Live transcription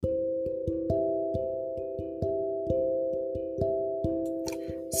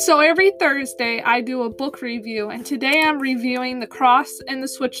So every Thursday I do a book review, and today I'm reviewing The Cross and the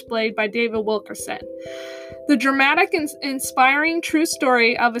Switchblade by David Wilkerson. The dramatic and inspiring true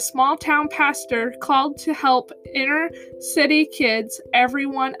story of a small-town pastor called to help inner-city kids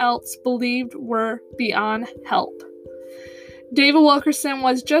everyone else believed were beyond help. David Wilkerson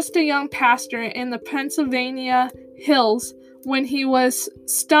was just a young pastor in the Pennsylvania hills when he was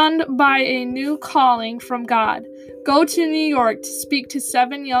stunned by a new calling from God. Go to New York to speak to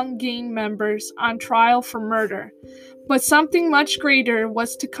 7 young gang members on trial for murder. But something much greater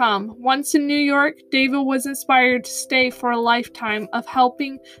was to come. Once in New York, David was inspired to stay for a lifetime of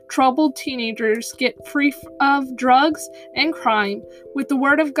helping troubled teenagers get free of drugs and crime. With the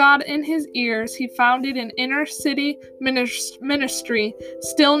word of God in his ears, he founded an inner-city ministry,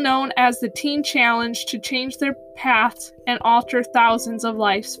 still known as the Teen Challenge, to change their paths and alter thousands of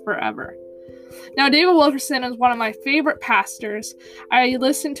lives forever. Now, David Wilkerson is one of my favorite pastors. I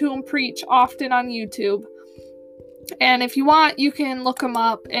listen to him preach often on YouTube. And if you want, you can look him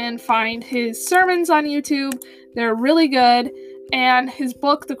up and find his sermons on YouTube. They're really good. And his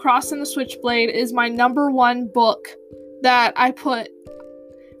book, The Cross and the Switchblade, is my number one book that I put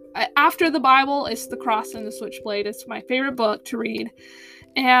after the Bible. It's The Cross and the Switchblade. It's my favorite book to read.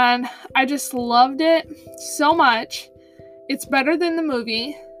 And I just loved it so much. It's better than the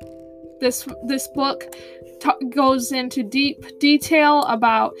movie. This book goes into deep detail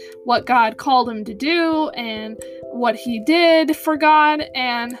about what God called him to do and what he did for God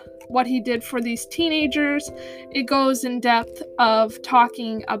and what he did for these teenagers. It goes in depth of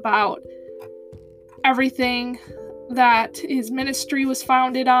talking about everything that his ministry was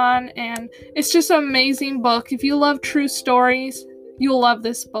founded on, and it's just an amazing book. If you love true stories, you'll love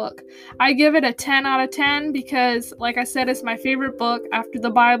this book. I give it a 10 out of 10 because, like I said, it's my favorite book after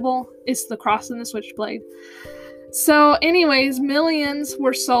the Bible. It's The Cross and the Switchblade. So anyways, millions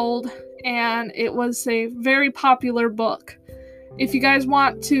were sold, and it was a very popular book. If you guys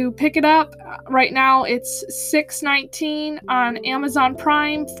want to pick it up, right now it's $6.19 on Amazon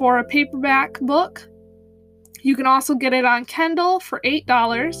Prime for a paperback book. You can also get it on Kindle for $8,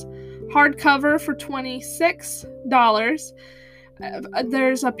 hardcover for $26.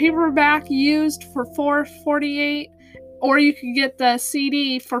 There's a paperback used for $4.48, or you could get the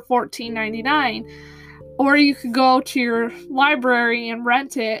CD for $14.99, or you could go to your library and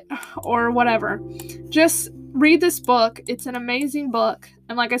rent it, or whatever. Just read this book. It's an amazing book,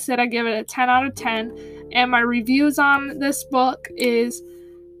 and like I said, I give it a 10 out of 10, and my reviews on this book is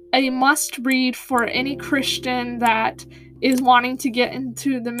a must-read for any Christian that is wanting to get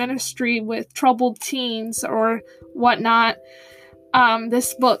into the ministry with troubled teens or whatnot.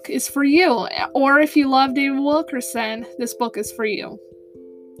 This book is for you. Or if you love David Wilkerson, this book is for you.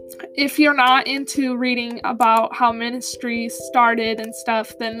 If you're not into reading about how ministries started and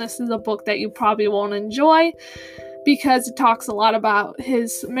stuff, then this is a book that you probably won't enjoy because it talks a lot about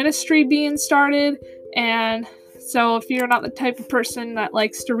his ministry being started. And so if you're not the type of person that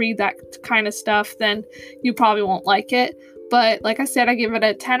likes to read that kind of stuff, then you probably won't like it. But like I said, I give it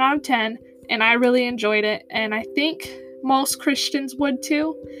a 10 out of 10, and I really enjoyed it. And I think most Christians would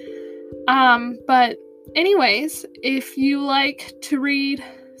too. But anyways, if you like to read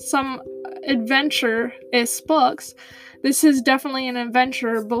some adventurous books, this is definitely an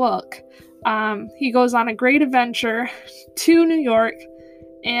adventure book. He goes on a great adventure to New York,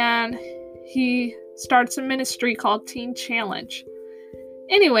 and he starts a ministry called Teen Challenge.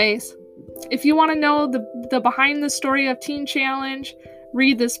 Anyways, if you want to know the behind the story of Teen Challenge,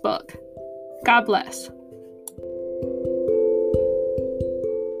 read this book. God bless.